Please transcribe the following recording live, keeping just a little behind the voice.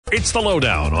It's the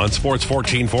Lowdown on Sports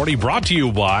 1440, brought to you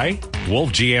by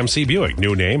Wolf GMC Buick.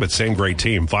 New name, but same great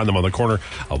team. Find them on the corner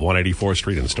of 184th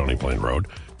Street and Stony Plain Road.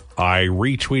 I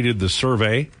retweeted the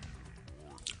survey.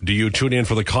 Do you tune in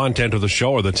for the content of the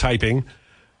show or the typing?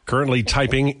 Currently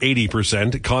typing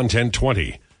 80%, content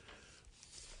 20%.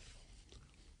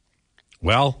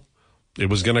 Well, it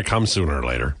was going to come sooner or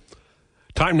later.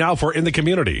 Time now for In the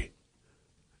Community.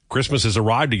 Christmas has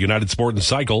arrived at United Sport and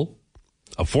Cycle,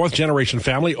 a fourth-generation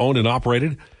family-owned and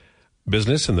operated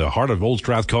business in the heart of Old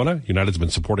Strathcona. United's been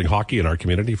supporting hockey in our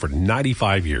community for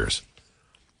 95 years.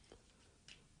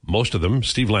 Most of them,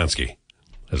 Steve Lansky,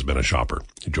 has been a shopper.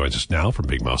 He joins us now from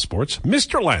Big Mouth Sports.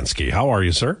 Mr. Lansky, how are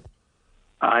you, sir?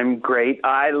 I'm great.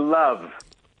 I love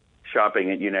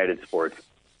shopping at United Sports.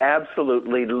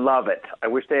 Absolutely love it. I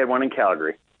wish they had one in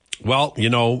Calgary. Well, you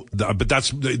know, but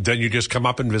then you just come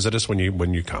up and visit us when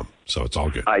you come. So it's all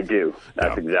good. I do.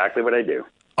 That's exactly what I do.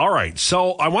 All right.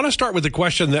 So I want to start with the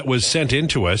question that was sent in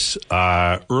to us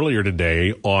earlier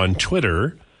today on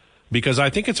Twitter, because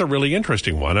I think it's a really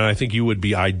interesting one, and I think you would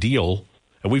be ideal.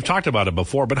 And we've talked about it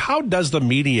before, but how does the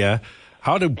media,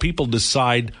 how do people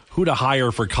decide who to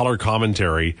hire for color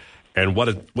commentary, and what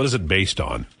is it based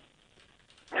on?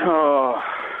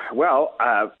 Well,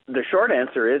 the short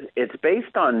answer is it's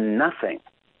based on nothing.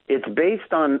 It's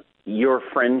based on your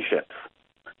friendships.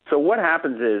 So what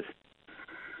happens is,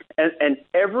 and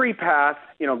every path,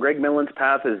 you know, Greg Millen's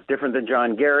path is different than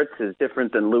John Garrett's, is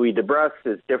different than Louis DeBrusk,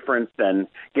 is different than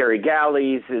Gary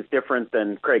Galley's, is different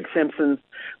than Craig Simpson's.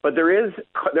 But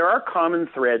there are common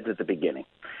threads at the beginning.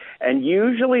 And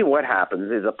usually what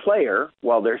happens is a player,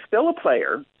 while they're still a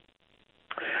player,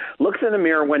 looks in the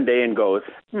mirror one day and goes,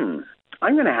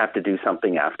 I'm going to have to do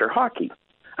something after hockey.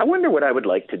 I wonder what I would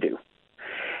like to do.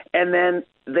 And then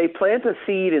they plant a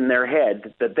seed in their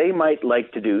head that they might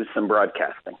like to do some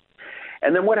broadcasting.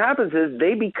 And then what happens is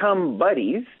they become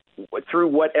buddies through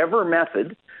whatever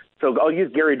method. So I'll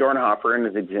use Gary Dornhofer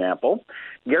as an example.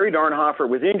 Gary Dornhofer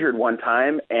was injured one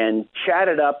time and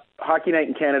chatted up Hockey Night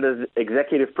in Canada's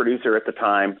executive producer at the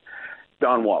time,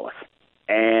 Don Wallace.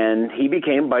 And he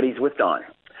became buddies with Don.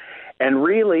 And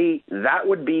really, that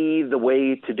would be the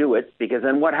way to do it, because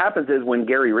then what happens is when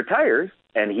Gary retires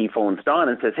and he phones Don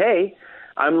and says, hey,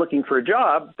 I'm looking for a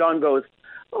job, Don goes,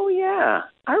 oh, yeah,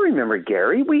 I remember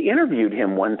Gary. We interviewed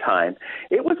him one time.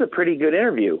 It was a pretty good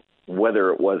interview. Whether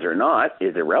it was or not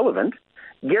is irrelevant.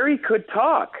 Gary could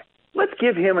talk. Let's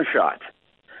give him a shot.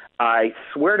 I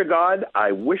swear to God,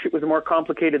 I wish it was more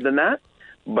complicated than that,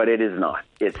 but it is not.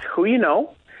 It's who you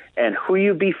know and who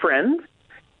you befriend,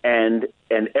 and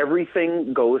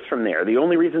everything goes from there. The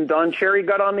only reason Don Cherry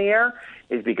got on the air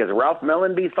is because Ralph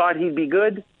Mellenby thought he'd be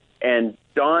good, and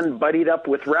Don buddied up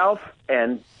with Ralph,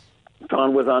 and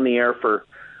Don was on the air for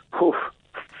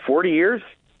 40 years,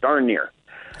 darn near.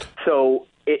 So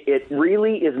it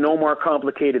really is no more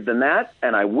complicated than that,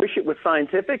 and I wish it was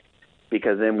scientific,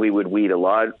 because then we would weed a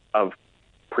lot of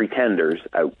pretenders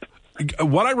out.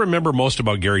 What I remember most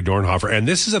about Gary Dornhofer, and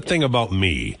this is a thing about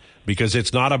me, because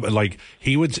it's not like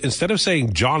he would, instead of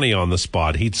saying Johnny on the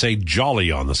spot, he'd say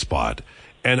Jolly on the spot.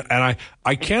 And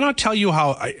I cannot tell you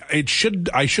how I should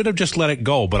have just let it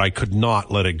go, but I could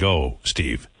not let it go,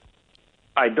 Steve.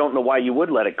 I don't know why you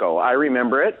would let it go. I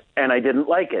remember it, and I didn't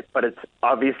like it, but it's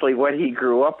obviously what he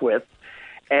grew up with.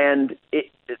 And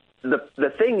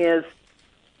the thing is,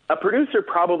 a producer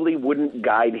probably wouldn't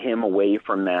guide him away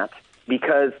from that,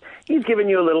 because he's given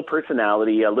you a little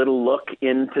personality, a little look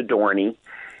into Dorney.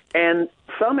 And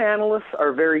some analysts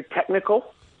are very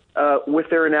technical with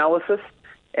their analysis,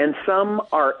 and some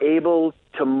are able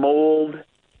to mold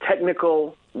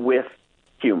technical with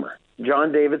humor.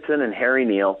 John Davidson and Harry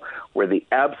Neal were the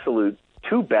absolute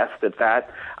two best at that.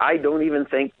 I don't even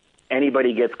think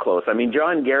anybody gets close. I mean,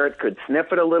 John Garrett could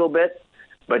sniff it a little bit,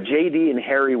 but JD and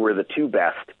Harry were the two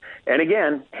best. And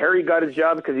again, Harry got his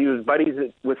job because he was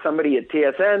buddies with somebody at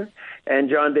TSN, and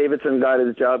John Davidson got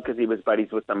his job because he was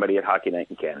buddies with somebody at Hockey Night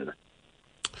in Canada.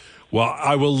 Well,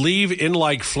 I will leave In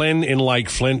Like Flynn, In Like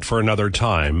Flint for another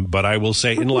time, but I will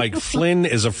say In Like Flynn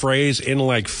is a phrase, In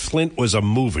Like Flint was a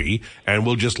movie, and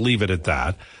we'll just leave it at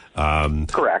that.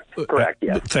 Correct,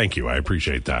 yes. Thank you, I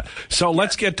appreciate that. So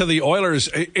let's get to the Oilers.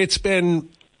 It's been,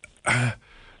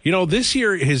 this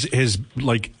year is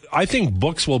like, I think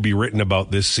books will be written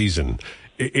about this season.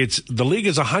 The league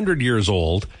is 100 years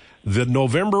old. The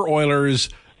November Oilers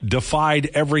defied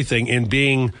everything in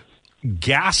being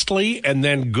ghastly and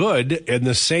then good in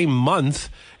the same month,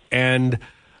 and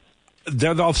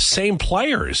they're the same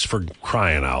players, for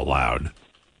crying out loud.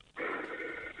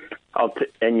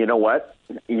 And you know what?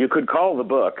 You could call the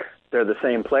book They're the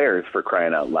same players, for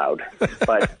crying out loud.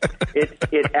 But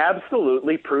it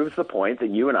absolutely proves the point that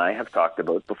you and I have talked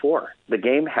about before. The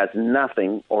game has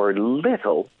nothing or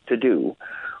little to do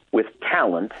with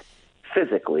talent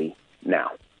physically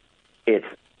now. It's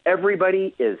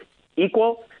everybody is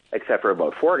equal, except for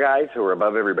about 4 guys who are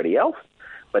above everybody else.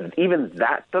 But even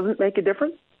that doesn't make a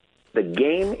difference. The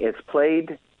game is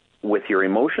played with your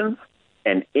emotions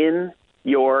and in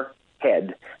your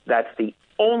head. That's the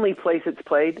only place it's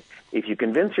played. If you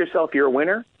convince yourself you're a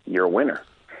winner, you're a winner.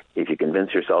 If you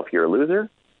convince yourself you're a loser,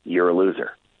 you're a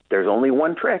loser. There's only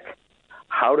one trick: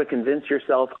 how to convince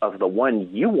yourself of the one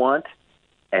you want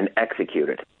and execute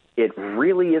it. It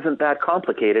really isn't that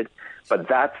complicated, but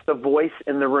that's the voice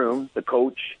in the room, the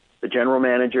coach, the general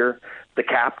manager, the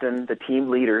captain, the team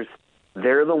leaders.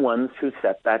 They're the ones who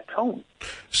set that tone.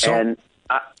 So, and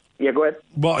yeah, go ahead.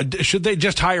 Well, should they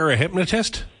just hire a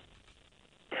hypnotist?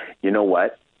 You know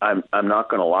what? I'm not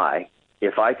going to lie.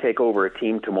 If I take over a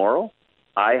team tomorrow,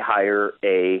 I hire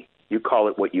you call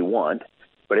it what you want,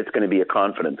 but it's going to be a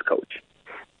confidence coach.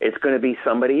 It's going to be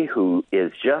somebody who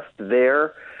is just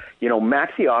there. You know,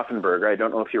 Maxie Offenberger, I don't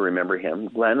know if you remember him.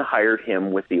 Glenn hired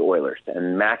him with the Oilers,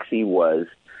 and Maxie was,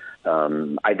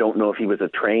 I don't know if he was a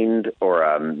trained or,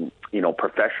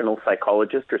 professional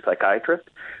psychologist or psychiatrist,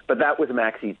 but that was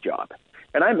Maxie's job.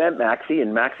 And I met Maxie,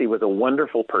 and Maxie was a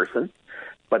wonderful person.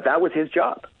 But that was his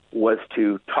job, was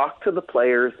to talk to the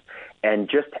players and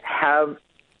just have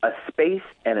a space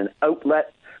and an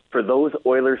outlet for those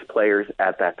Oilers players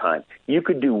at that time. You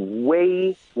could do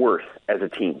way worse as a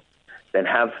team than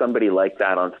have somebody like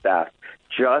that on staff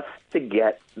just to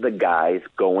get the guys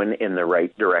going in the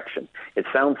right direction. It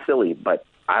sounds silly, but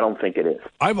I don't think it is.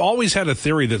 I've always had a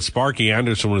theory that Sparky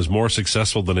Anderson was more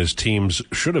successful than his teams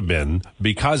should have been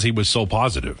because he was so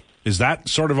positive. Is that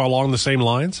sort of along the same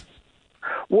lines?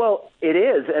 Well, it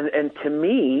is, and to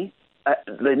me,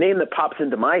 the name that pops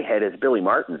into my head is Billy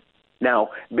Martin.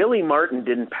 Now, Billy Martin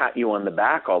didn't pat you on the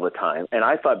back all the time, and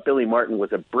I thought Billy Martin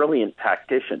was a brilliant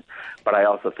tactician, but I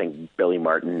also think Billy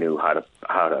Martin knew how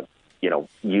to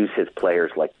use his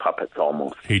players like puppets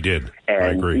almost. He did. And, I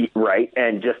agree. Right,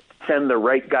 and just send the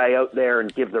right guy out there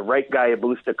and give the right guy a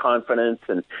boost of confidence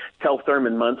and tell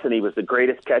Thurman Munson he was the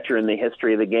greatest catcher in the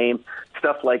history of the game,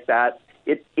 stuff like that.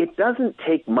 It doesn't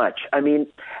take much. I mean,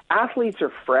 athletes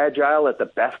are fragile at the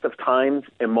best of times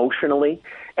emotionally,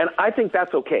 and I think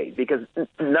that's okay because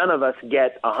none of us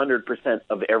get 100%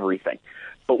 of everything.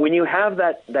 But when you have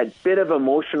that bit of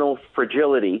emotional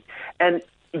fragility, and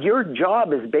your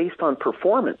job is based on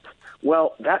performance,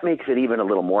 well, that makes it even a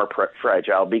little more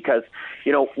fragile because,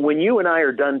 when you and I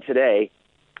are done today,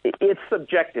 it's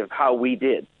subjective how we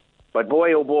did. But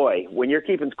boy, oh boy, when you're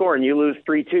keeping score and you lose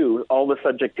 3-2, all the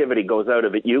subjectivity goes out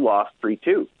of it. You lost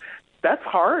 3-2. That's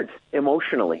hard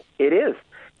emotionally. It is.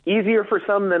 Easier for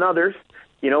some than others.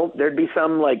 There'd be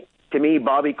some, like, to me,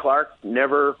 Bobby Clark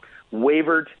never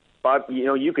wavered.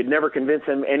 You could never convince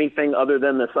him anything other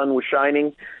than the sun was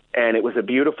shining and it was a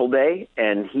beautiful day,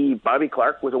 and Bobby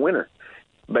Clark was a winner.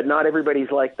 But not everybody's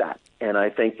like that. And I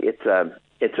think it's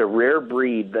a rare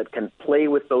breed that can play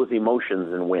with those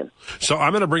emotions and win. So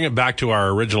I'm going to bring it back to our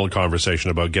original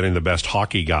conversation about getting the best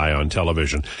hockey guy on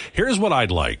television. Here's what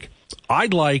I'd like.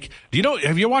 Have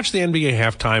you watched the NBA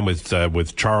halftime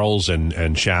with Charles and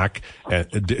Shaq,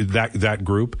 that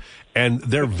group? And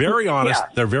they're very honest,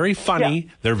 They're very funny,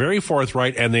 They're very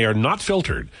forthright, and they are not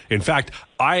filtered. In fact,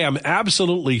 I am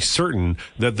absolutely certain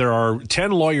that there are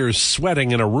 10 lawyers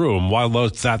sweating in a room while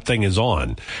that thing is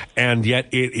on. And yet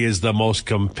it is the most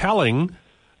compelling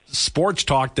sports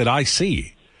talk that I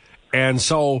see. And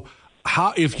so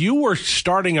if you were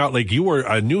starting out, like you were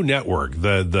a new network,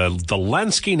 the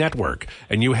Lenski network,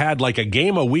 and you had like a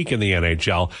game a week in the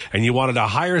NHL, and you wanted to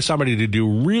hire somebody to do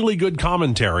really good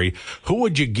commentary, who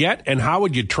would you get and how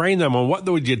would you train them and what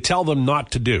would you tell them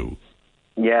not to do?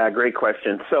 Yeah, great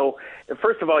question. So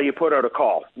first of all, you put out a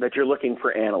call that you're looking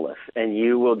for analysts, and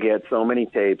you will get so many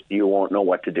tapes you won't know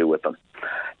what to do with them.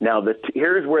 Now,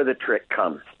 here's where the trick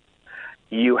comes.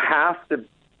 You have to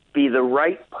be the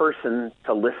right person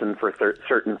to listen for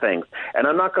certain things. And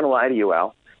I'm not going to lie to you,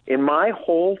 Al. In my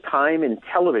whole time in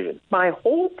television, I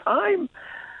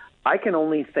can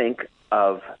only think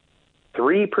of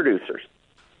 3 producers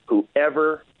who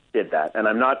ever did that. And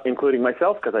I'm not including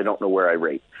myself because I don't know where I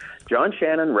rate. John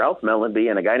Shannon, Ralph Mellanby,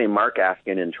 and a guy named Mark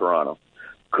Askin in Toronto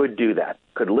could do that,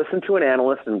 could listen to an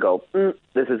analyst and go,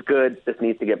 this is good, this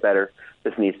needs to get better,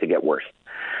 this needs to get worse.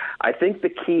 I think the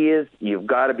key is you've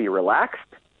got to be relaxed.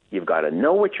 You've got to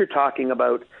know what you're talking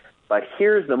about. But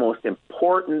here's the most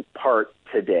important part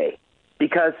today.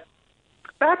 Because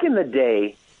back in the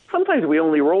day, sometimes we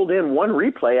only rolled in one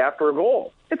replay after a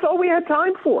goal. It's all we had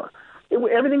time for.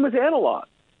 Everything was analog.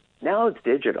 Now it's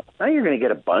digital. Now you're going to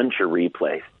get a bunch of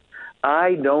replays.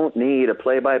 I don't need a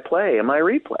play-by-play in my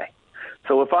replay.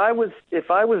 So if I was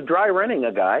dry running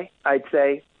a guy, I'd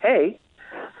say, hey,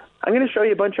 I'm going to show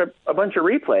you a bunch of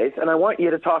replays, and I want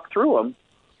you to talk through them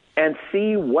and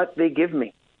see what they give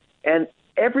me. And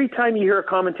every time you hear a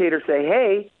commentator say,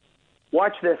 hey,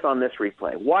 watch this on this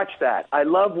replay, watch that, I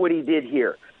love what he did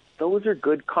here, those are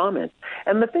good comments.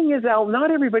 And the thing is, Al, not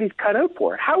everybody's cut out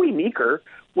for it. Howie Meeker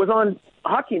was on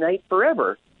Hockey Night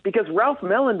forever because Ralph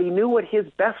Mellanby knew what his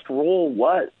best role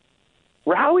was.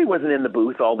 Howie wasn't in the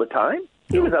booth all the time.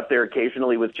 He was up there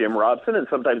occasionally with Jim Robson and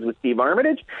sometimes with Steve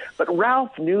Armitage, but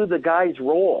Ralph knew the guy's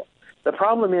role. The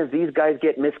problem is these guys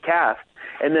get miscast,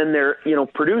 and then their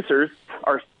producers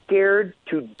are scared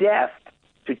to death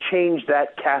to change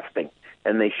that casting,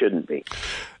 and they shouldn't be.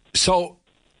 So,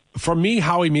 for me,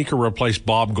 Howie Meeker replaced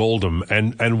Bob Goldham,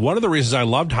 and one of the reasons I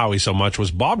loved Howie so much was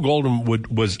Bob Goldham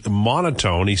was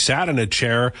monotone. He sat in a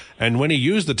chair, and when he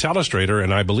used the telestrator,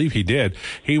 and I believe he did,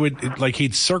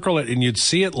 he'd circle it, and you'd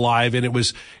see it live, and it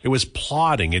was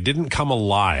plodding. It didn't come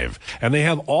alive. And they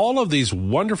have all of these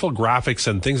wonderful graphics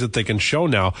and things that they can show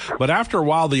now, but after a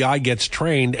while, the eye gets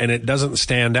trained, and it doesn't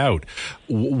stand out.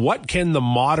 What can the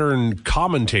modern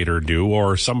commentator do,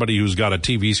 or somebody who's got a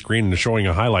TV screen and showing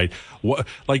a highlight?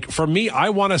 For me, I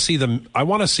want to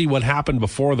see what happened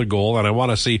before the goal, and I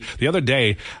want to see. The other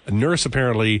day, Nurse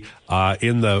apparently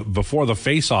before the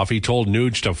face-off, he told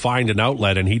Nuge to find an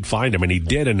outlet, and he'd find him, and he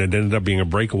did, and it ended up being a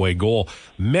breakaway goal.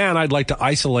 Man, I'd like to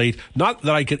isolate, not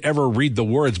that I could ever read the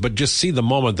words, but just see the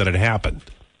moment that it happened.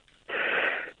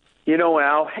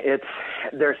 Al,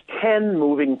 there's 10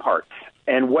 moving parts,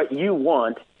 and what you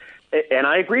want, and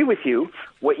I agree with you,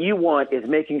 what you want is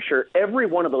making sure every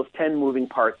one of those 10 moving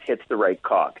parts hits the right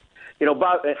cog.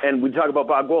 Bob, and we talk about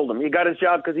Bob Goldham. He got his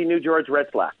job because he knew George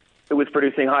Retzlaff, who was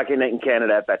producing Hockey Night in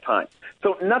Canada at that time.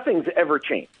 So nothing's ever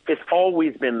changed. It's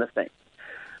always been the same.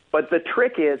 But the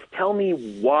trick is, tell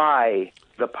me why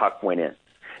the puck went in.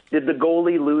 Did the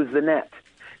goalie lose the net?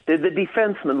 Did the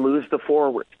defenseman lose the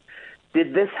forward?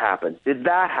 Did this happen? Did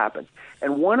that happen?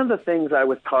 And one of the things I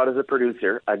was taught as a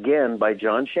producer, again by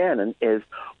John Shannon, is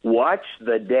watch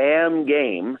the damn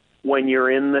game when you're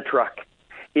in the truck.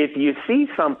 If you see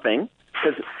something,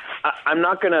 because I'm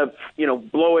not going to,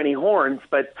 blow any horns,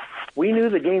 but we knew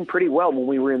the game pretty well when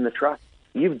we were in the truck.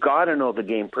 You've got to know the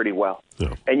game pretty well.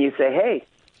 Yeah. And you say, hey,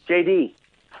 JD,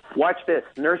 watch this.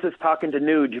 Nurse is talking to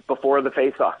Nuge before the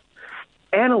face-off.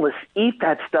 Analysts eat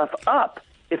that stuff up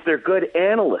if they're good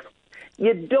analysts.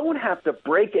 You don't have to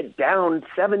break it down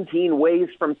 17 ways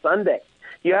from Sunday.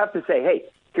 You have to say, hey,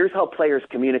 here's how players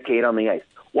communicate on the ice.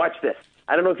 Watch this.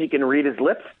 I don't know if you can read his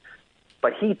lips,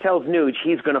 but he tells Nuge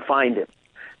he's going to find him.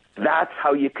 That's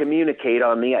how you communicate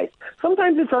on the ice.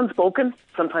 Sometimes it's unspoken,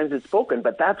 sometimes it's spoken,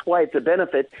 but that's why it's a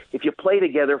benefit if you play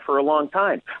together for a long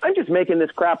time. I'm just making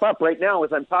this crap up right now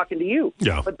as I'm talking to you.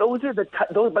 Yeah. But those are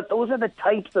the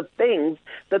types of things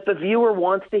that the viewer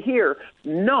wants to hear,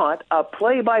 not a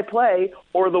play-by-play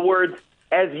or the words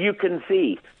 "as you can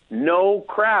see." No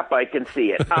crap, I can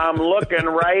see it. I'm looking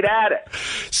right at it.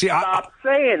 Stop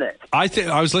saying it. I think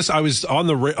I was listening.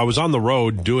 I was on the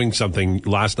road doing something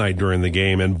last night during the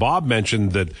game, and Bob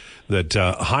mentioned that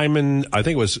Hyman, I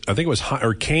think it was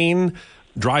Kane,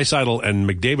 Draisaitl, and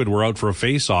McDavid were out for a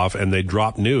face-off, and they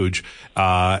dropped Nuge.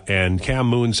 And Cam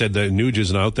Moon said that Nuge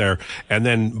isn't out there. And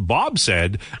then Bob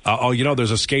said,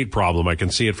 there's a skate problem. I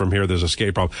can see it from here. There's a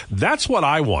skate problem. That's what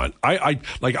I want. I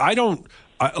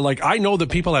know that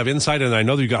people have insight, and I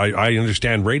know that I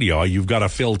understand radio. You've got to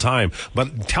fill time.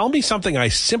 But tell me something I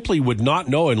simply would not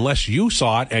know unless you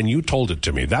saw it and you told it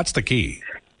to me. That's the key.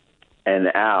 And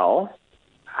Al,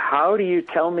 how do you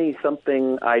tell me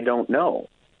something I don't know?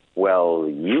 Well,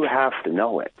 you have to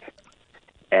know it.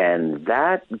 And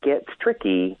that gets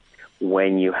tricky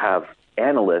when you have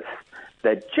analysts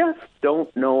that just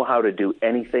don't know how to do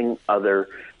anything other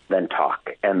than talk.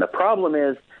 And the problem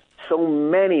is, so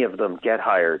many of them get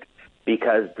hired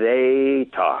because they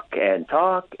talk and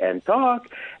talk and talk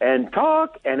and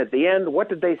talk, and at the end, what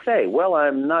did they say? Well,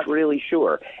 I'm not really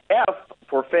sure. F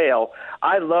for fail.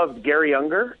 I loved Gary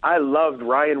Unger. I loved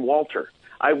Ryan Walter.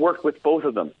 I worked with both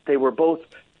of them. They were both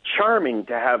charming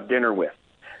to have dinner with.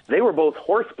 They were both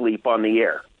horse bleep on the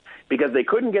air because they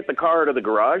couldn't get the car out of the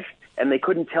garage, and they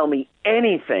couldn't tell me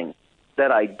anything that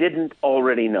I didn't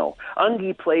already know.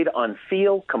 Ungie played on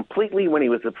feel completely when he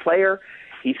was a player.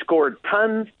 He scored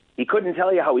tons. He couldn't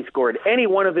tell you how he scored any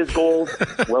one of his goals.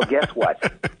 Well, guess what?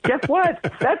 Guess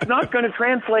what? That's not going to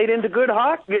translate into good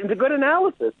hockey, into good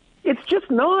analysis. It's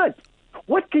just not.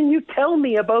 What can you tell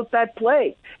me about that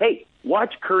play? Hey,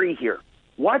 watch Curry here.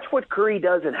 Watch what Curry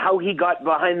does and how he got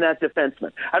behind that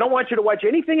defenseman. I don't want you to watch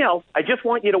anything else. I just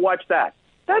want you to watch that.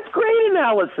 That's great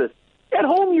analysis. At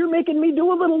home, you're making me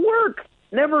do a little work.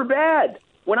 Never bad.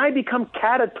 When I become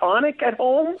catatonic at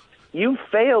home, you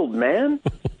failed, man.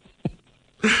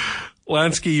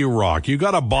 Lansky, you rock. You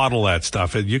got to bottle that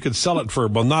stuff. You could sell it for,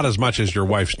 well, not as much as your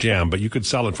wife's jam, but you could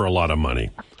sell it for a lot of money.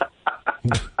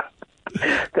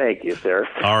 Thank you, sir.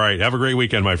 All right. Have a great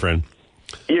weekend, my friend.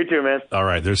 You too, man. All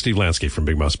right. There's Steve Lansky from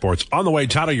Big Mouth Sports. On the way,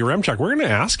 Tyler Yaremchuk, we're going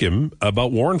to ask him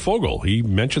about Warren Foegele. He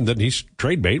mentioned that he's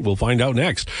trade bait. We'll find out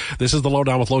next. This is the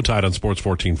Lowdown with Lowetide on Sports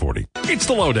 1440. It's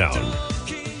the Lowdown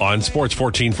on Sports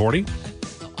 1440.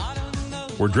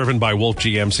 We're driven by Wolf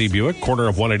GMC Buick, corner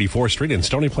of 184th Street and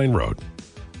Stony Plain Road.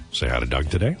 Say hi to Doug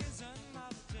today.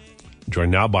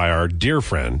 Joined now by our dear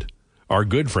friend, our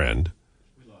good friend.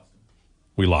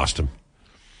 We lost him.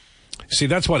 See,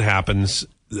 that's what happens.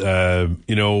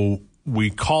 We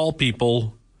call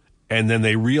people and then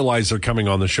they realize they're coming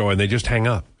on the show and they just hang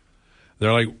up.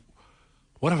 They're like,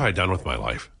 what have I done with my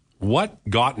life? What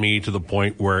got me to the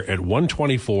point where at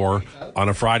 1:24 on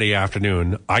a Friday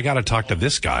afternoon, I got to talk to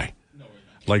this guy?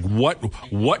 Like,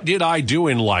 what did I do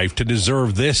in life to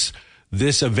deserve this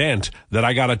event that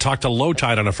I got to talk to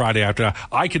Lowetide on a Friday afternoon?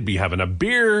 I could be having a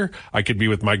beer. I could be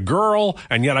with my girl.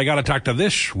 And yet I got to talk to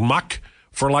this schmuck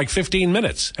for like 15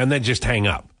 minutes and then just hang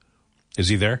up. Is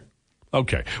he there?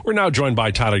 Okay. We're now joined by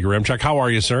Tyler Yaremchuk. How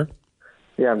are you, sir?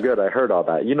 Yeah, I'm good. I heard all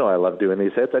that. You know I love doing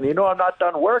these hits. And you know I'm not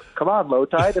done work. Come on,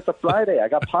 Lowetide. It's a Friday. I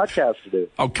got podcasts to do.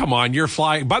 Oh, come on. You're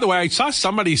flying. By the way, I saw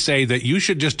somebody say that you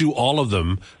should just do all of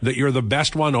them, that you're the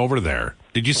best one over there.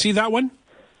 Did you see that one?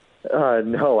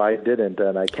 No, I didn't.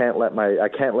 And I can't let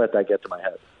that get to my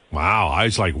head. Wow. I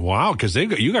was like, wow, because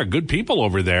you got good people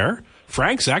over there.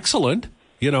 Frank's excellent,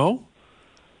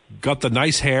 Got the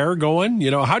nice hair going.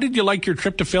 How did you like your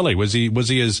trip to Philly? Was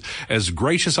he as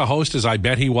gracious a host as I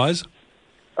bet he was?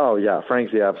 Oh, yeah.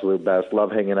 Frank's the absolute best.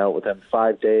 Love hanging out with him.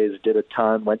 5 days, did a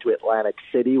ton. Went to Atlantic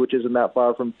City, which isn't that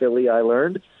far from Philly, I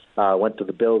learned. Went to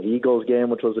the Bills-Eagles game,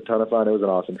 which was a ton of fun. It was an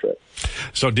awesome trip.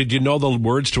 So did you know the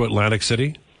words to Atlantic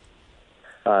City?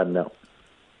 No.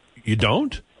 You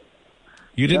don't?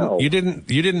 You didn't. No. You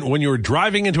didn't. When you were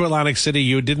driving into Atlantic City,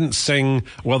 you didn't sing.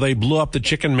 Well, they blew up the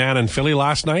Chicken Man in Philly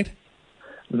last night.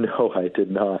 No, I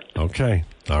did not. Okay,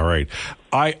 all right.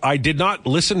 I did not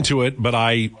listen to it, but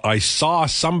I saw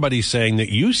somebody saying that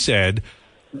you said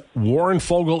Warren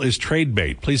Foegele is trade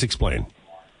bait. Please explain.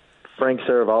 Frank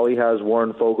Saravalli has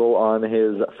Warren Foegele on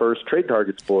his first trade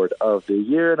targets board of the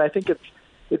year, and I think it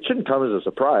shouldn't come as a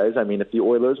surprise. I mean, if the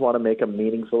Oilers want to make a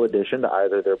meaningful addition to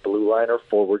either their blue line or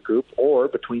forward group or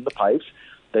between the pipes,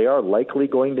 they are likely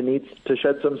going to need to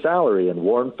shed some salary. And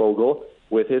Warren Foegele,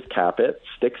 with his cap hit,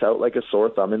 sticks out like a sore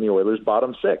thumb in the Oilers'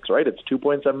 bottom six, right? It's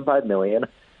 $2.75 million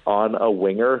on a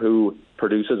winger who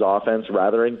produces offense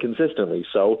rather inconsistently.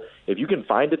 So if you can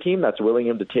find a team that's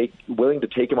willing to take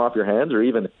him off your hands or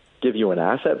even give you an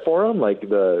asset for him, like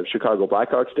the Chicago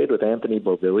Blackhawks did with Anthony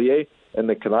Beauvillier and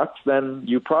the Canucks, then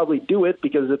you probably do it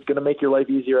because it's going to make your life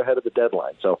easier ahead of the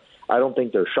deadline. So I don't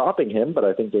think they're shopping him, but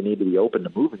I think they need to be open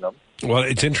to moving him. Well,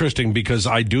 it's interesting because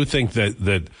I do think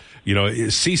that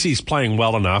Cece's playing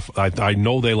well enough. I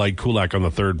know they like Kulak on the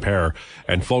third pair,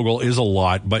 and Foegele is a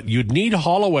lot, but you'd need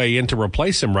Holloway in to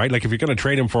replace him, right? Like if you're going to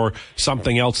trade him for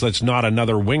something else that's not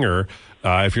another winger,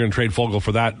 if you're going to trade Foegele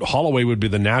for that, Holloway would be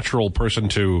the natural person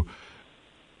to,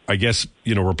 I guess,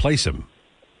 replace him.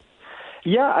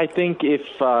 Yeah, I think if,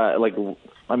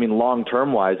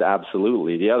 long-term wise,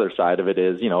 absolutely. The other side of it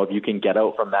is, if you can get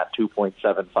out from that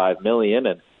 $2.75 million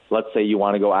and let's say you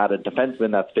want to go add a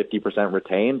defenseman that's 50%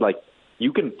 retained,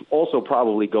 you can also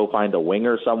probably go find a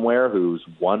winger somewhere who's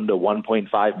 $1 to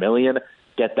 $1.5 million,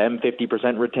 get them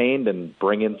 50% retained and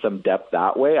bring in some depth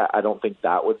that way. I don't think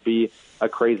that would be a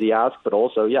crazy ask, but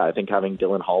also, yeah, I think having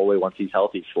Dylan Holloway, once he's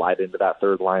healthy, slide into that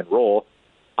third-line role,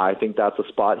 I think that's a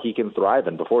spot he can thrive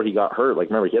in. Before he got hurt,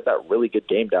 remember, he had that really good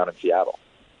game down in Seattle.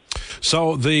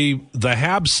 So the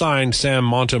Habs signed Sam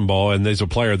Montembeault, and there's a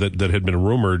player that had been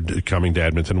rumored coming to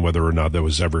Edmonton. Whether or not that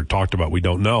was ever talked about, we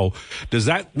don't know. Does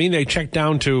that mean they check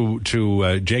down to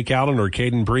Jake Allen or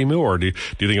Caden Primo, or do you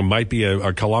think it might be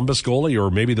a Columbus goalie, or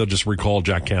maybe they'll just recall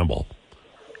Jack Campbell?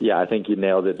 Yeah, I think you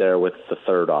nailed it there with the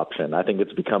third option. I think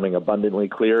it's becoming abundantly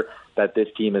clear that this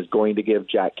team is going to give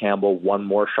Jack Campbell one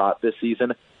more shot this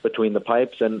season between the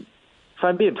pipes. And if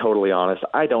I'm being totally honest,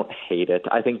 I don't hate it.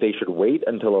 I think they should wait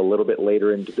until a little bit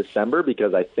later into December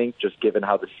because I think just given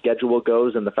how the schedule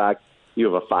goes and the fact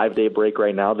you have a 5-day break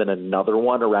right now, then another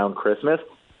one around Christmas,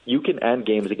 you can end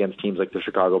games against teams like the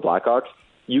Chicago Blackhawks.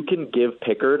 You can give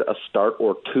Pickard a start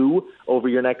or two over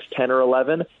your next 10 or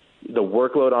 11, The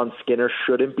workload on Skinner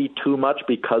shouldn't be too much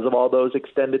because of all those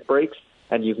extended breaks,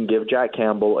 and you can give Jack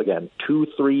Campbell, again, 2,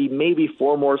 3, maybe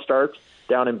 4 more starts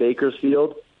down in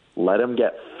Bakersfield. Let him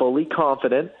get fully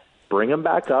confident, bring him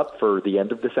back up for the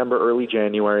end of December, early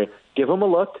January, give him a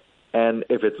look, and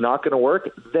if it's not going to work,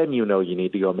 then you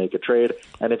need to go make a trade.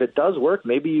 And if it does work,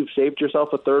 maybe you've saved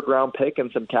yourself a third-round pick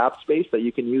and some cap space that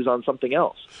you can use on something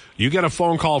else. You get a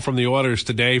phone call from the Oilers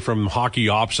today from Hockey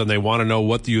Ops, and they want to know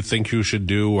what do you think you should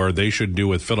do or they should do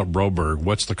with Philip Broberg.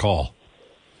 What's the call?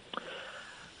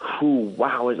 Ooh,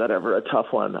 wow, is that ever a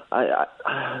tough one?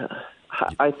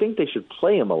 I think they should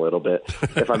play him a little bit,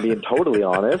 if I'm being totally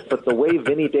honest. But the way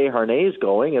Vinny Desharnais is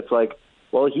going, it's like,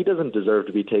 well, he doesn't deserve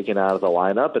to be taken out of the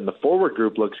lineup, and the forward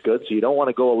group looks good, so you don't want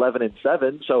to go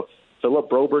 11-7. So Philip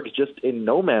Broberg's just in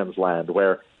no man's land,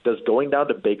 where does going down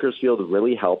to Bakersfield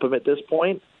really help him at this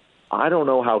point? I don't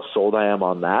know how sold I am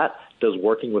on that. Does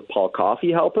working with Paul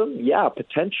Coffey help him? Yeah,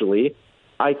 potentially.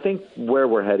 I think where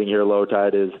we're heading here,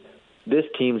 Lowetide, is this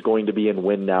team's going to be in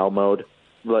win-now mode,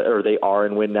 or they are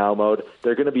in win-now mode.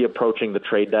 They're going to be approaching the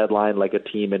trade deadline like a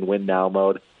team in win-now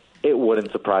mode. It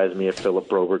wouldn't surprise me if Philip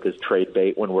Broberg is trade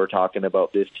bait when we're talking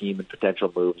about this team and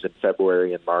potential moves in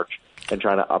February and March and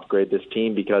trying to upgrade this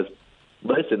team because,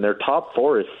 listen, their top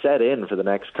 4 is set in for the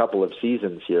next couple of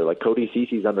seasons here. Like Cody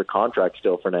Cece's under contract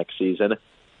still for next season.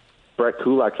 Brett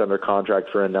Kulak's under contract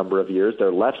for a number of years.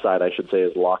 Their left side, I should say,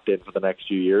 is locked in for the next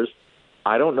few years.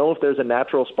 I don't know if there's a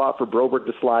natural spot for Broberg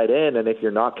to slide in, and if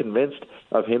you're not convinced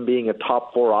of him being a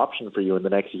top 4 option for you in the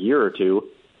next year or two,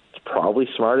 it's probably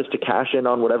smartest to cash in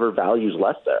on whatever value's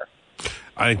left there.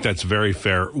 I think that's very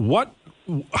fair.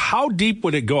 How deep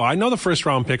would it go? I know the first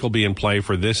round pick will be in play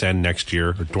for this and next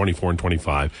year, 24 and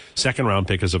 25. Second round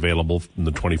pick is available in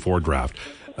the 24 draft.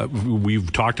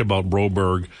 We've talked about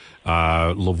Broberg,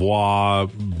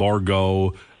 Lavoie,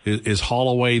 Borgo. Is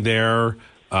Holloway there?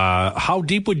 How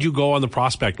deep would you go on the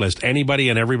prospect list? Anybody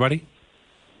and everybody?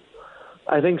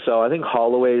 I think so. I think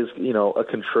Holloway's, a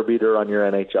contributor on your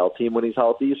NHL team when he's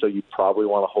healthy, so you probably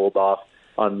want to hold off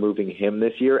on moving him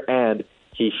this year, and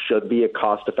he should be a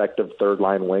cost-effective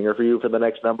third-line winger for you for the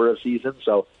next number of seasons.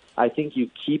 So I think you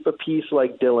keep a piece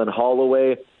like Dylan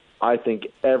Holloway. I think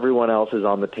everyone else is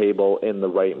on the table in the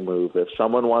right move. If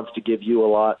someone wants to give you a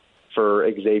lot for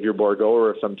Xavier Bourgault,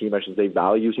 or if some team, I should say,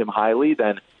 values him highly,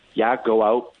 then, yeah, go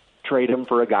out, trade him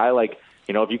for a guy like,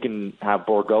 if you can have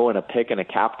Bourgault and a pick and a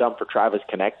cap dump for Travis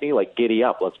Konechny, like, giddy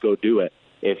up, let's go do it.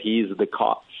 If he's the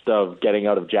cost of getting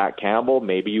out of Jack Campbell,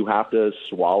 maybe you have to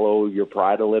swallow your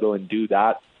pride a little and do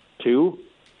that too.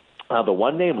 The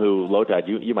one name who, Lowetide,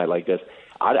 you might like this,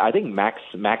 I think Max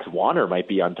Wanner might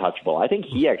be untouchable. I think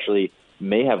he actually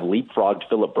may have leapfrogged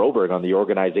Philip Broberg on the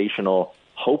organizational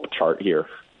hope chart here.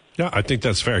 Yeah, I think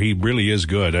that's fair. He really is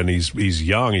good, and he's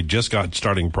young. He just got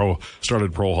started pro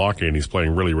hockey, and he's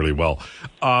playing really, really well.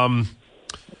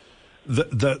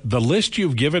 The list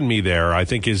you've given me there, I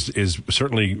think, is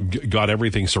certainly got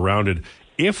everything surrounded.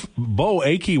 If Bo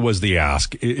Akey was the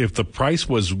ask, if the price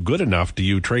was good enough, do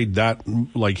you trade that?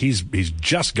 Like he's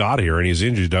just got here and he's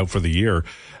injured out for the year.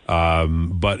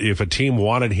 But if a team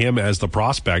wanted him as the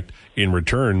prospect in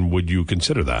return, would you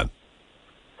consider that?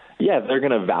 Yeah, they're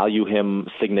going to value him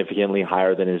significantly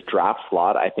higher than his draft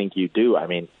slot. I think you do. I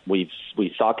mean, we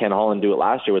saw Ken Holland do it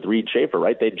last year with Reed Schaefer,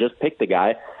 right? They just picked the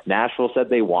guy. Nashville said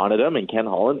they wanted him, and Ken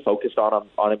Holland focused on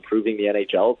improving the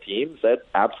NHL team, said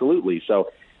absolutely.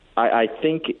 So I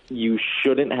think you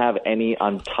shouldn't have any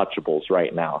untouchables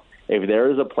right now. If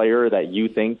there is a player that you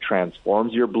think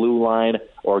transforms your blue line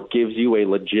or gives you a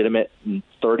legitimate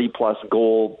 30-plus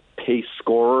goal pace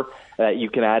scorer that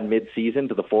you can add mid-season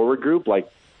to the forward group, like,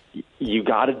 you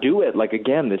got to do it. Like,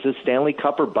 again, this is Stanley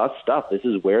Cup or bust stuff. This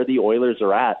is where the Oilers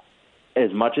are at.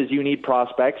 As much as you need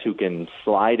prospects who can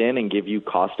slide in and give you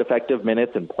cost-effective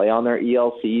minutes and play on their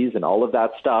ELCs and all of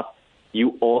that stuff,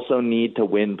 you also need to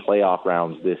win playoff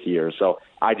rounds this year. So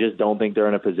I just don't think they're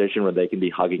in a position where they can be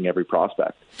hugging every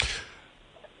prospect.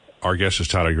 Our guest is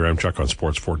Tyler Gramchuk on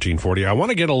Sports 1440. I want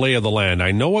to get a lay of the land.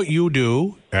 I know what you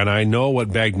do, and I know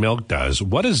what Bagged Milk does.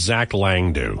 What does Zach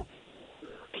Lang do?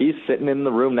 He's sitting in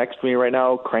the room next to me right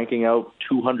now, cranking out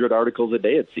 200 articles a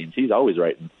day, it seems. He's always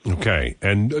writing. Okay.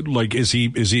 And, like, is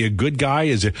he a good guy?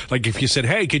 Is it, like, if you said,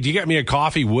 hey, could you get me a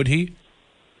coffee, would he?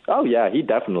 Oh, yeah, he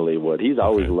definitely would. He's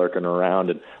always lurking around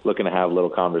and looking to have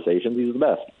little conversations. He's the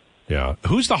best. Yeah.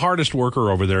 Who's the hardest worker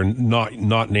over there,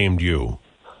 not named you?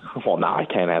 Well, now I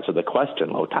can't answer the question,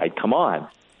 Lowetide. Come on.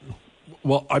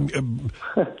 Well,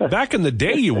 back in the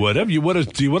day, you would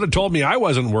have told me I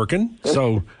wasn't working.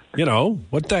 So,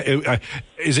 what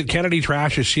is it? Kennedy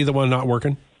Trash? Is she the one not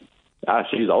working?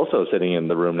 She's also sitting in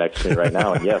the room next to me right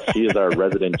now. And yes, she is our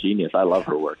resident genius. I love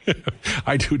her work.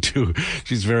 I do too.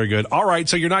 She's very good. All right.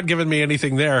 So you're not giving me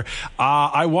anything there.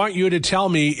 I want you to tell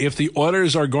me if the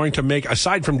Oilers are going to make,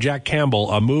 aside from Jack Campbell,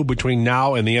 a move between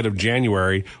now and the end of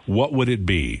January. What would it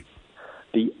be?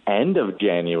 The end of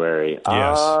January?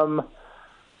 Yes.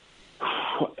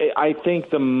 I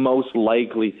think the most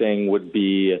likely thing would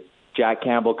be Jack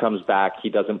Campbell comes back, he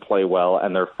doesn't play well,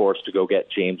 and they're forced to go get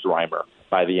James Reimer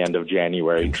by the end of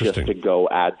January just to go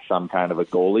add some kind of a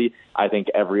goalie. I think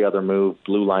every other move,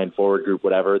 blue line, forward group,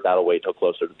 whatever, that'll wait till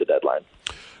closer to the deadline.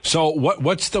 So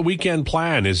what's the weekend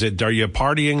plan? Are you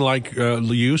partying like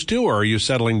you used to, or are you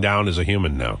settling down as a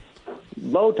human now?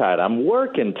 Lowetide, I'm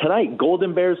working tonight.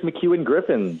 Golden Bears, McEwen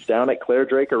Griffins down at Claire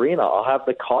Drake Arena. I'll have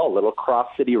the call, little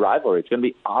cross-city rivalry. It's going to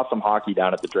be awesome hockey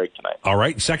down at the Drake tonight. All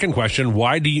right. Second question,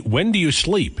 when do you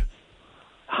sleep?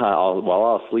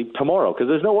 I'll sleep tomorrow because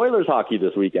there's no Oilers hockey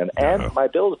this weekend, and my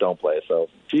Bills don't play. So,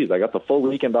 geez, I got the full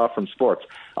weekend off from sports.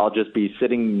 I'll just be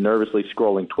sitting nervously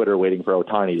scrolling Twitter waiting for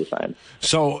Ohtani to sign.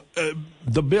 So,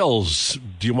 the Bills,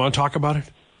 do you want to talk about it?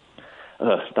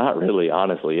 Not really,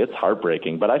 honestly. It's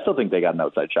heartbreaking, but I still think they got an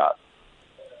outside shot.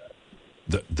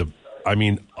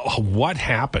 What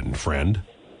happened, friend?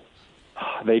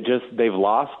 They've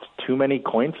lost too many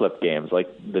coin flip games, like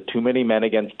the too many men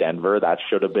against Denver. That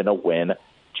should have been a win.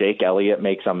 Jake Elliott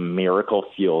makes a miracle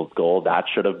field goal. That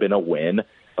should have been a win.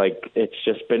 Like, it's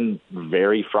just been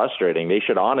very frustrating. They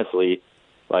should honestly,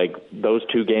 those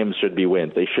two games should be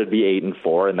wins. They should be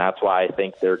 8-4, and that's why I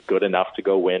think they're good enough to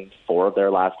go win 4 of their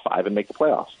last 5 and make the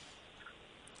playoffs.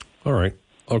 All right.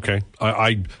 Okay.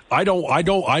 I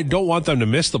don't want them to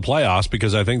miss the playoffs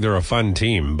because I think they're a fun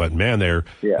team, but man, they're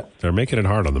making it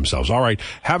hard on themselves. All right.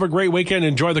 Have a great weekend.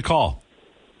 Enjoy the call.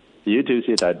 You too.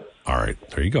 See you, Ted. All right.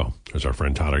 There you go. There's our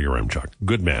friend Tyler Yaremchuk.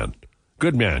 Good man.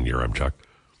 Good man, Yaremchuk.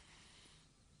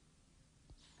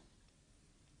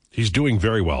 He's doing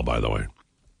very well, by the way.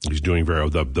 He's doing very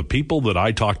well. The people that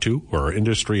I talk to who are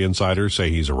industry insiders say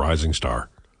he's a rising star.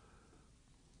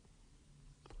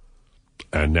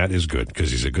 And that is good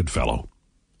because he's a good fellow.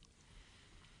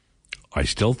 I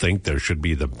still think there should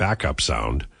be the backup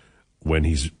sound when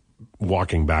he's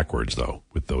walking backwards, though,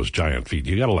 with those giant feet.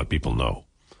 You got to let people know.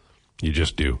 You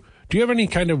just do. Do you have any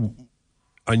kind of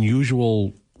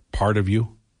unusual part of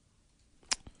you?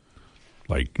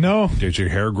 Like, no. Does your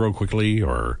hair grow quickly,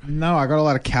 or? No, I got a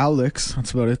lot of cowlicks.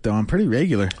 That's about it, though. I'm pretty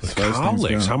regular.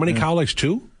 Cowlicks? How many cowlicks?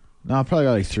 2? No, I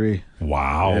probably got 3.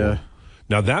 Wow. Yeah.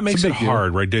 Now that makes it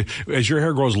hard, right? As your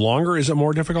hair grows longer, is it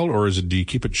more difficult, or do you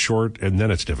keep it short and then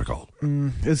it's difficult?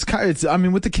 With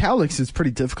the cowlicks, it's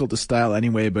pretty difficult to style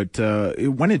anyway. But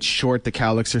when it's short, the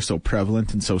cowlicks are so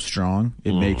prevalent and so strong,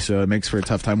 it makes for a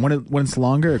tough time. When it's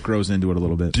longer, it grows into it a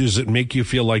little bit. Does it make you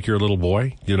feel like you're a little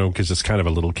boy? Because it's kind of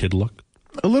a little kid look.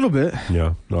 A little bit.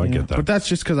 Yeah, no, I get that. But that's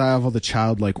just because I have all the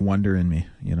childlike wonder in me,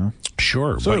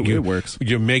 Sure. So but it works.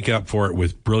 You make up for it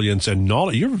with brilliance and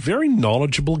knowledge. You're a very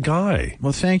knowledgeable guy.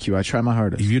 Well, thank you. I try my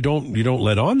hardest. You don't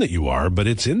let on that you are, but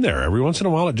it's in there. Every once in a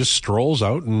while, it just strolls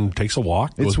out and takes a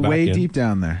walk. It's way in. deep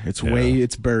down there. It's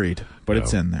buried, but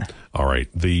it's in there. All right.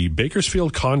 The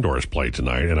Bakersfield Condors play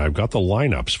tonight, and I've got the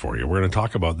lineups for you. We're going to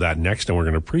talk about that next, and we're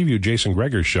going to preview Jason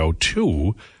Gregor's show,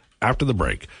 too, after the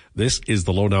break. This is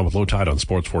the Lowdown with Lowetide on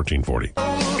Sports 1440.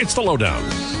 It's the Lowdown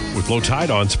with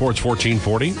Lowetide on Sports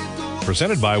 1440,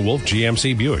 presented by Wolf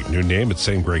GMC Buick. New name, it's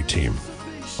the same great team.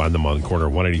 Find them on the corner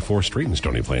of 184th Street and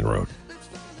Stony Plain Road.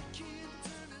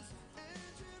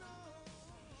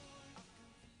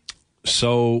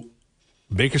 So,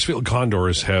 Bakersfield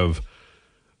Condors have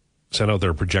sent out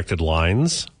their projected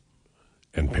lines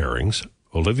and pairings.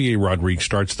 Olivier Rodrigue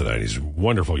starts tonight. He's a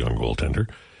wonderful young goaltender.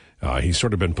 He's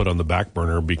sort of been put on the back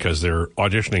burner because they're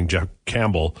auditioning Jack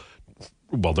Campbell.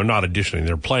 Well, they're not auditioning.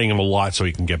 They're playing him a lot so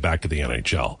he can get back to the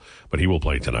NHL. But he will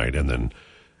play tonight, and then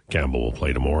Campbell will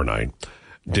play tomorrow night.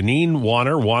 Deneen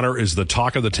Warner. Warner is the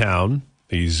talk of the town.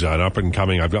 He's an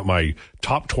up-and-coming. I've got my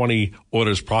top 20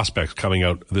 Oilers prospects coming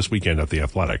out this weekend at the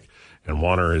Athletic. And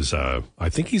Warner is, I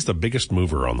think he's the biggest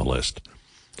mover on the list.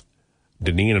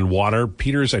 Deneen and Warner,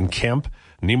 Peters and Kemp,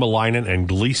 Niemelainen and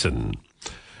Gleason.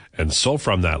 And so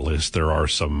from that list, there are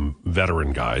some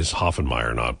veteran guys,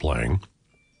 Hoffenmeyer not playing.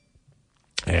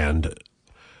 And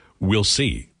we'll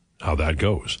see how that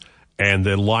goes. And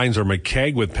the lines are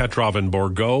McKegg with Petrov and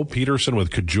Bourgault, Peterson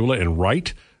with Kajula and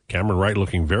Wright. Cameron Wright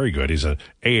looking very good. He's an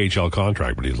AHL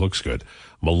contract, but he looks good.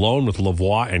 Malone with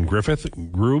Lavoie and Griffith.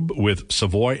 Grube with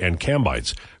Savoy and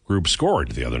Kambites. Grube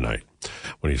scored the other night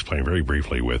when he's playing very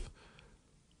briefly with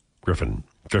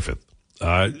Griffith.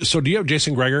 So do you have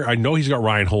Jason Gregor? I know he's got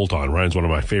Ryan Holt on. Ryan's one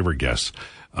of my favorite guests.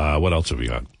 What else have you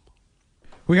got?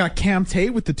 We got Cam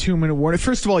Tate with the 2-minute warning.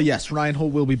 First of all, yes, Ryan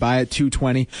Holt will be by at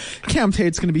 2:20. Cam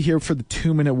Tate's going to be here for the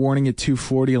 2-minute warning at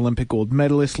 2:40. Olympic gold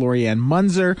medalist Lorianne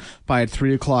Munzer by at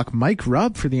 3 o'clock. Mike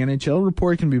Rubb for the NHL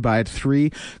report can be by at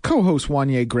 3. Co-host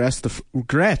Wanye Gretz,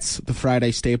 the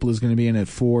Friday staple, is going to be in at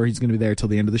 4. He's going to be there till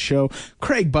the end of the show.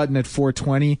 Craig Button at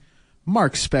 4:20.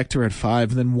 Mark Spector at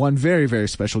 5. And then one very, very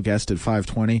special guest at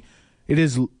 5:20. It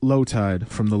is Lowetide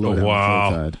from the Lowdown.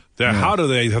 Wow. Lowetide. Yeah. How do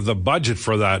they have the budget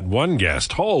for that one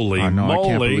guest? Holy moly. I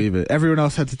can't believe it. Everyone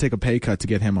else had to take a pay cut to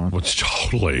get him on. It's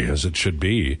totally as it should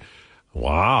be.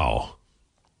 Wow.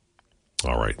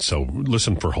 All right. So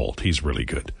listen for Holt. He's really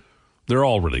good. They're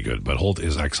all really good, but Holt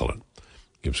is excellent.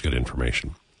 Gives good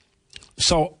information.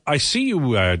 So I see you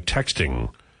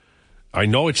texting. I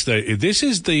know it's this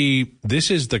is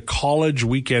the college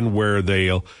weekend where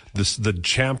the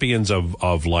champions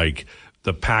of like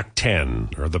the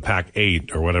Pac-10 or the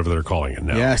Pac-8 or whatever they're calling it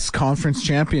now. Yes, conference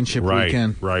championship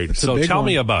weekend. Right. So tell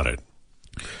me about it.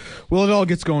 Well, it all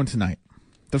gets going tonight.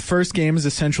 The first game is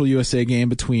a Central USA game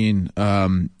between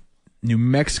New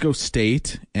Mexico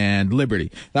State and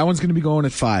Liberty. That one's going to be going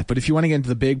at 5. But if you want to get into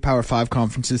the big Power 5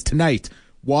 conferences tonight,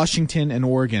 Washington and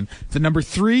Oregon, the number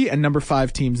 3 and number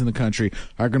 5 teams in the country,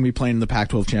 are going to be playing in the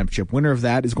Pac-12 championship. Winner of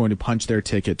that is going to punch their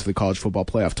ticket to the college football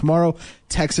playoff tomorrow.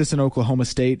 Texas and Oklahoma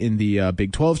State in the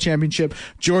Big 12 championship.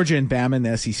 Georgia and Bama in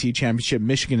the SEC championship.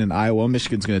 Michigan and Iowa.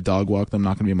 Michigan's going to dog walk them.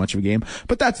 Not going to be much of a game.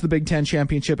 But that's the Big 10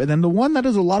 championship. And then the one that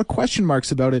has a lot of question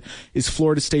marks about it is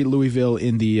Florida State Louisville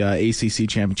in the ACC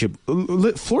championship.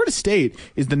 Florida State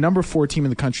is the number 4 team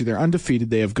in the country. They're undefeated.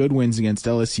 They have good wins against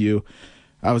LSU.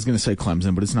 I was going to say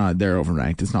Clemson, but it's not. They're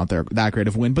overranked. It's not that great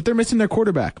of a win. But they're missing their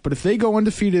quarterback. But if they go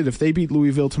undefeated, if they beat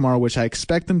Louisville tomorrow, which I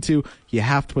expect them to, you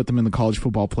have to put them in the college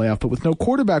football playoff. But with no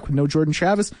quarterback, with no Jordan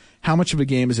Travis, how much of a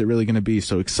game is it really going to be?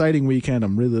 So exciting weekend.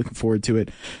 I'm really looking forward to it.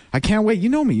 I can't wait. You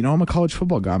know me. You know I'm a college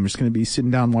football guy. I'm just going to be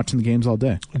sitting down watching the games all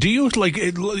day. Do you, like,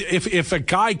 if a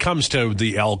guy comes to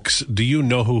the Elks, do you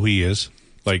know who he is?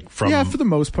 Like from for the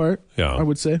most part, yeah. I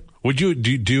would say. Would you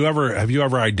do you ever have you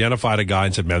ever identified a guy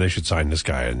and said, "Man, they should sign this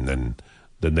guy," and then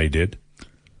they did?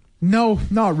 No,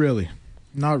 not really.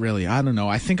 Not really. I don't know.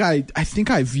 I think I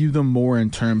view them more in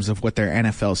terms of what their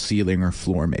NFL ceiling or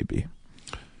floor may be.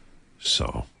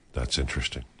 So that's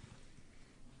interesting.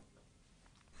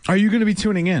 Are you going to be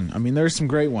tuning in? I mean, there's some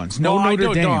great ones. Notre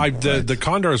Dame. No, the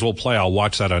Condors will play. I'll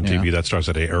watch that on TV. Yeah. That starts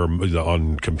at 8, or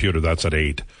on computer. That's at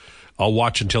 8. I'll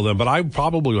watch until then, but I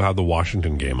probably will have the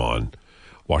Washington game on.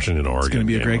 Washington, Oregon. It's going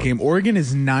to be a great game. Oregon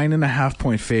is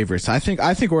 9.5-point favorites. I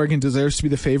think Oregon deserves to be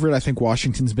the favorite. I think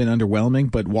Washington's been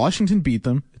underwhelming, but Washington beat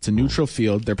them. It's a neutral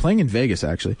field. They're playing in Vegas,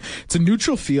 actually. It's a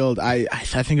neutral field. I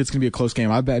think it's going to be a close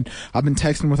game. I've been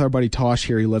texting with our buddy Tosh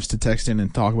here. He loves to text in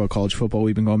and talk about college football.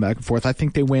 We've been going back and forth. I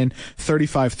think they win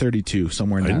 35-32,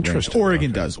 somewhere in that range.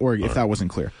 Oregon does. Oregon, if that wasn't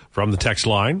clear. From the text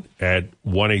line at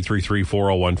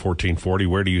 1-833-401-1440,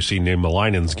 where do you see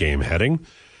Niemelainen's game heading?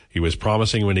 He was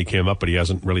promising when he came up, but he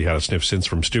hasn't really had a sniff since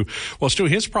from Stu. Well, Stu,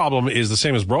 his problem is the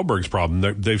same as Broberg's problem.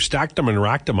 They've stacked him and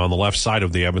racked him on the left side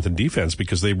of the Edmonton defense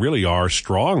because they really are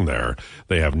strong there.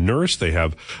 They have Nurse, they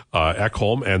have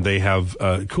Ekholm, and they have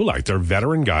Kulak. They're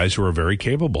veteran guys who are very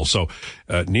capable. So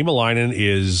Niemelainen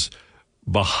is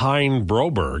behind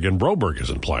Broberg, and Broberg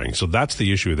isn't playing. So that's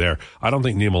the issue there. I don't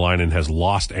think Niemelainen has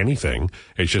lost anything.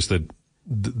 It's just that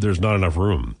there's not enough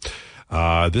room.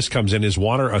 This comes in. Is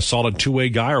Warner a solid two-way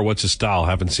guy, or what's his style?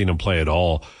 Haven't seen him play at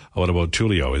all. What about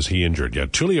Tulio? Is he injured? Yeah,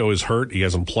 Tulio is hurt. He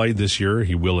hasn't played this year.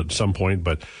 He will at some point,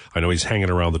 but I know he's hanging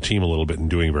around the team a little bit and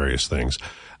doing various things.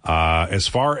 As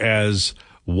far as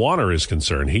Warner is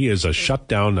concerned, he is a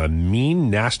shutdown, a mean,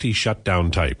 nasty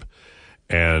shutdown type.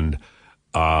 And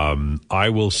I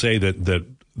will say that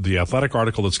the Athletic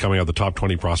article that's coming out, the top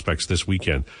 20 prospects this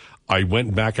weekend, I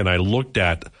went back and I looked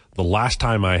at the last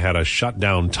time I had a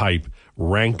shutdown type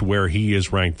ranked where he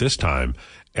is ranked this time,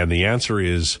 and the answer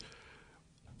is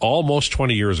almost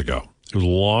 20 years ago. It was a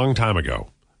long time ago.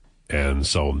 And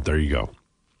so there you go.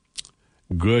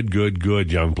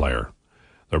 Good young player.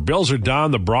 Their Bills are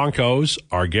done. The Broncos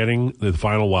are getting the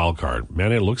final wild card.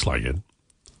 Man, it looks like it.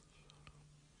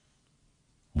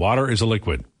 Water is a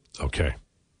liquid. Okay.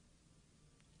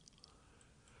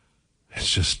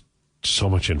 It's just so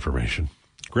much information.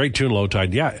 Great tune,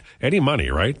 Lowetide. Yeah, Eddie Money,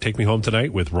 right? Take Me Home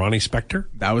Tonight with Ronnie Spector.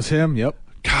 That was him, yep.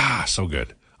 God, so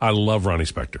good. I love Ronnie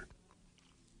Spector.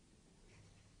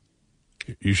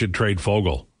 You should trade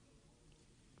Fogle.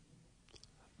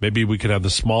 Maybe we could have the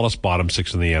smallest bottom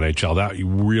six in the NHL. That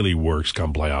really works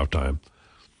come playoff time.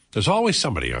 There's always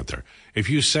somebody out there. If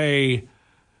you say,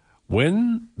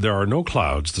 when there are no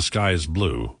clouds, the sky is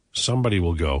blue, somebody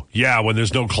will go, yeah, when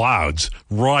there's no clouds.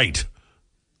 Right.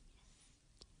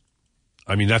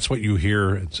 I mean, that's what you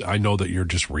hear. I know that you're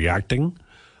just reacting,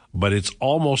 but it's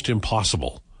almost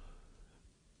impossible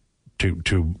to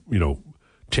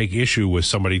take issue with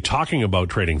somebody talking about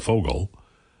trading Foegele,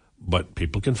 but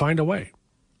people can find a way.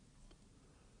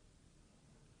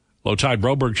 Lowetide,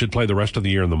 Broberg should play the rest of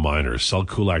the year in the minors. Sell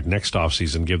Kulak next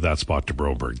offseason, give that spot to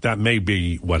Broberg. That may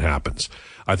be what happens.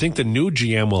 I think the new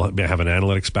GM will have an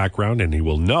analytics background, and he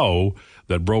will know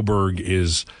that Broberg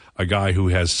is a guy who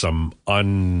has some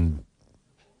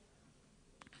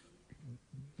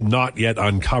not yet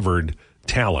uncovered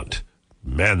talent.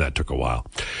 Man, that took a while.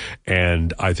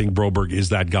 And I think Broberg is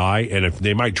that guy, and if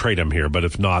they might trade him here, but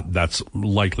if not, that's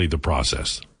likely the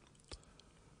process.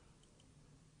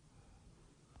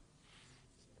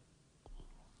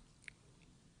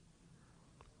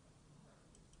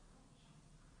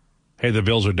 Hey, the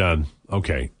Bills are done.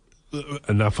 Okay.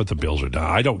 Enough with the Bills are done.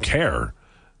 I don't care,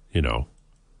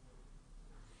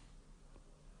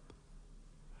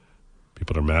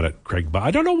 People are mad at Craig Button.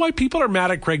 I don't know why people are mad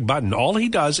at Craig Button. All he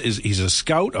does is he's a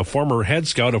scout, a former head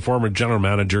scout, a former general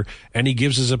manager, and he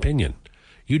gives his opinion.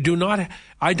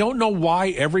 I don't know why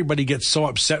everybody gets so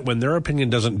upset when their opinion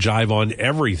doesn't jive on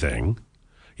everything.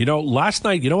 Last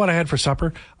night, you know what I had for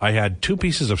supper? I had 2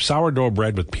 pieces of sourdough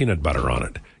bread with peanut butter on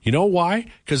it. You know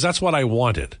why? Because that's what I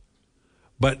wanted.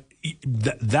 But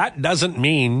that doesn't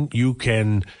mean you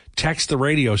can text the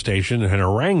radio station and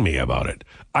harangue me about it.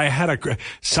 I had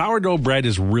sourdough bread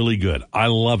is really good. I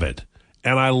love it.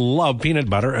 And I love peanut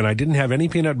butter, and I didn't have any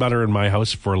peanut butter in my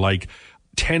house for like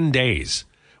 10 days,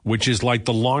 which is like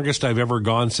the longest I've ever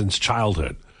gone since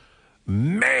childhood.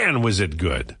 Man, was it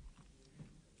good.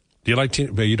 Do you like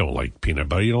you don't like peanut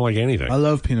butter? You don't like anything? I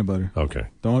love peanut butter. Okay.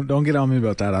 Don't get on me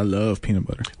about that. I love peanut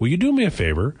butter. Will you do me a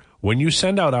favor? When you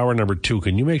send out hour number 2,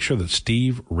 can you make sure that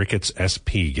Steve Ricketts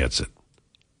SP gets it?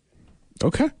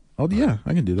 Okay. Oh yeah,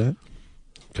 I can do that.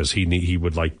 Because he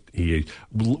would like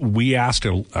we asked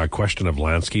a question of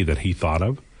Lansky that he thought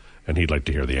of, and he'd like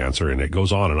to hear the answer. And it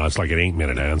goes on, and it's like an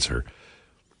 8-minute answer.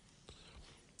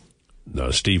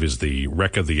 No, Steve is the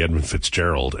wreck of the Edmund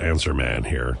Fitzgerald answer man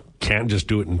here. Can't just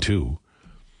do it in 2.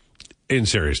 In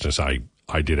seriousness, I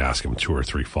did ask him 2 or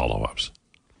 3 follow-ups.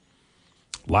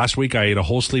 Last week, I ate a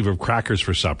whole sleeve of crackers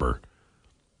for supper.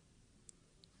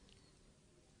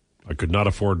 I could not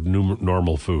afford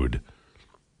normal food.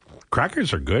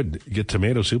 Crackers are good. You get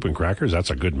tomato soup and crackers, that's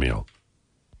a good meal.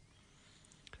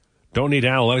 Don't need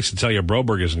analytics to tell you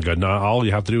Broberg isn't good. Now, all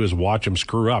you have to do is watch him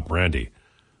screw up, Randy.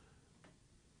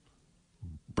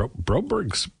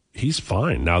 Broberg's, he's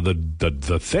fine. Now,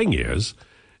 the thing is,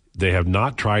 they have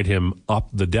not tried him up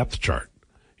the depth chart.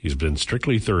 He's been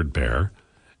strictly third pair.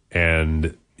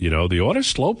 And, the Oilers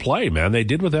slow play, man. They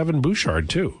did with Evan Bouchard,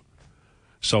 too.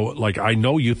 So, I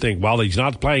know you think, well, he's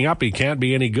not playing up, he can't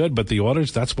be any good, but the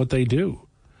Oilers, that's what they do.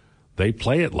 They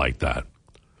play it like that.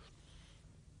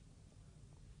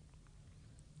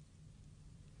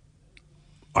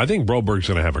 I think Broberg's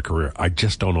going to have a career. I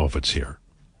just don't know if it's here.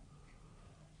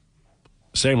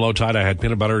 Same Lowetide, I had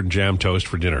peanut butter and jam toast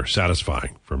for dinner.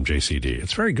 Satisfying, from JCD.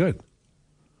 It's very good.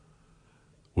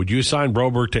 Would you assign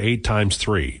Broberg to 8 times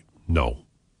 3? No.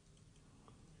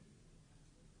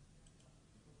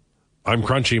 I'm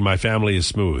crunchy. My family is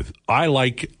smooth. I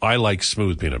like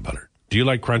smooth peanut butter. Do you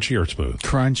like crunchy or smooth?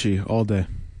 Crunchy all day.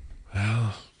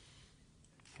 Well,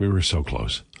 we were so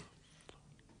close.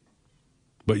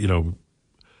 But,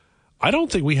 I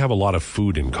don't think we have a lot of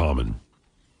food in common.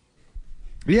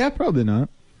 Yeah, probably not.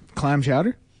 Clam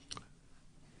chowder?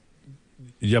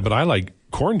 Yeah, but I like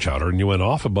corn chowder, and you went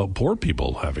off about poor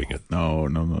people having it. No.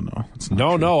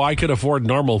 No, I could afford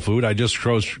normal food. I just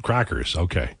chose crackers.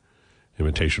 Okay.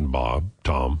 Imitation Bob,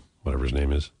 Tom, whatever his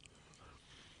name is.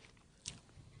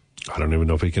 I don't even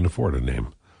know if he can afford a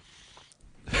name.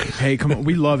 Hey, come on.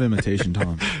 We love Imitation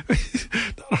Tom.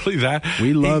 Not only that,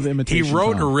 we love Imitation Tom. He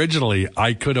wrote originally,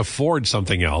 I could afford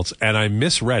something else, and I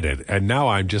misread it, and now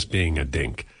I'm just being a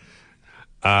dink.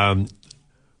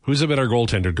 Who's a better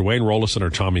goaltender, Dwayne Rollison or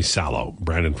Tommy Salo?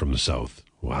 Brandon from the South.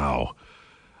 Wow.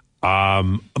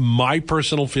 My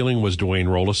personal feeling was Dwayne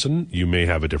Rollison. You may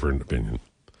have a different opinion.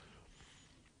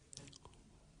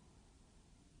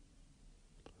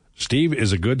 Steve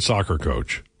is a good soccer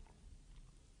coach.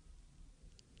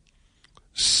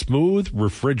 Smooth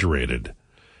refrigerated.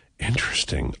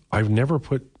 Interesting. I've never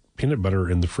put peanut butter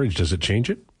in the fridge. Does it change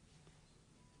it?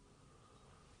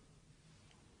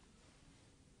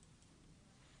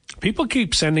 People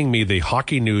keep sending me the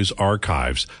Hockey News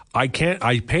archives. I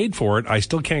paid for it. I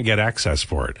still can't get access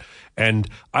for it. And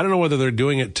I don't know whether they're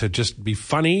doing it to just be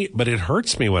funny, but it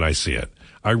hurts me when I see it.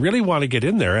 I really want to get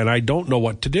in there, and I don't know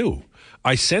what to do.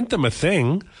 I sent them a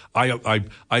thing.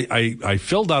 I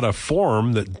filled out a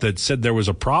form that said there was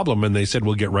a problem, and they said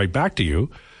we'll get right back to you.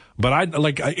 But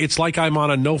it's like I'm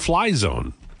on a no-fly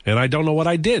zone, and I don't know what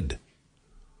I did.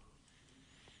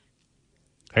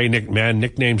 Hey, Nick, man,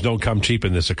 nicknames don't come cheap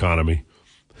in this economy.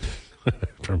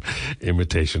 From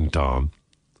Imitation Tom.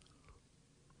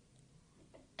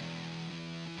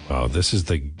 Wow, this is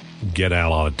the get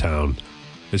Al out of town.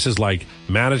 This is like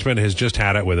management has just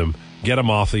had it with him. Get him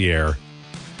off the air.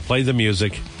 Play the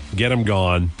music. Get him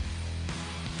gone.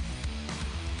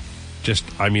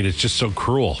 It's just so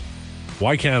cruel.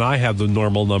 Why can't I have the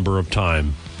normal number of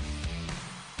time?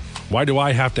 Why do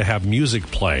I have to have music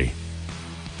play?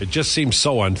 It just seems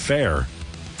so unfair.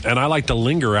 And I like to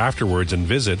linger afterwards and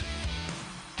visit.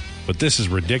 But this is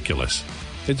ridiculous.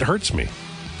 It hurts me.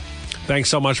 Thanks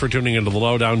so much for tuning into the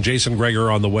Lowdown. Jason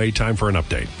Gregor on the way. Time for an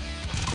update.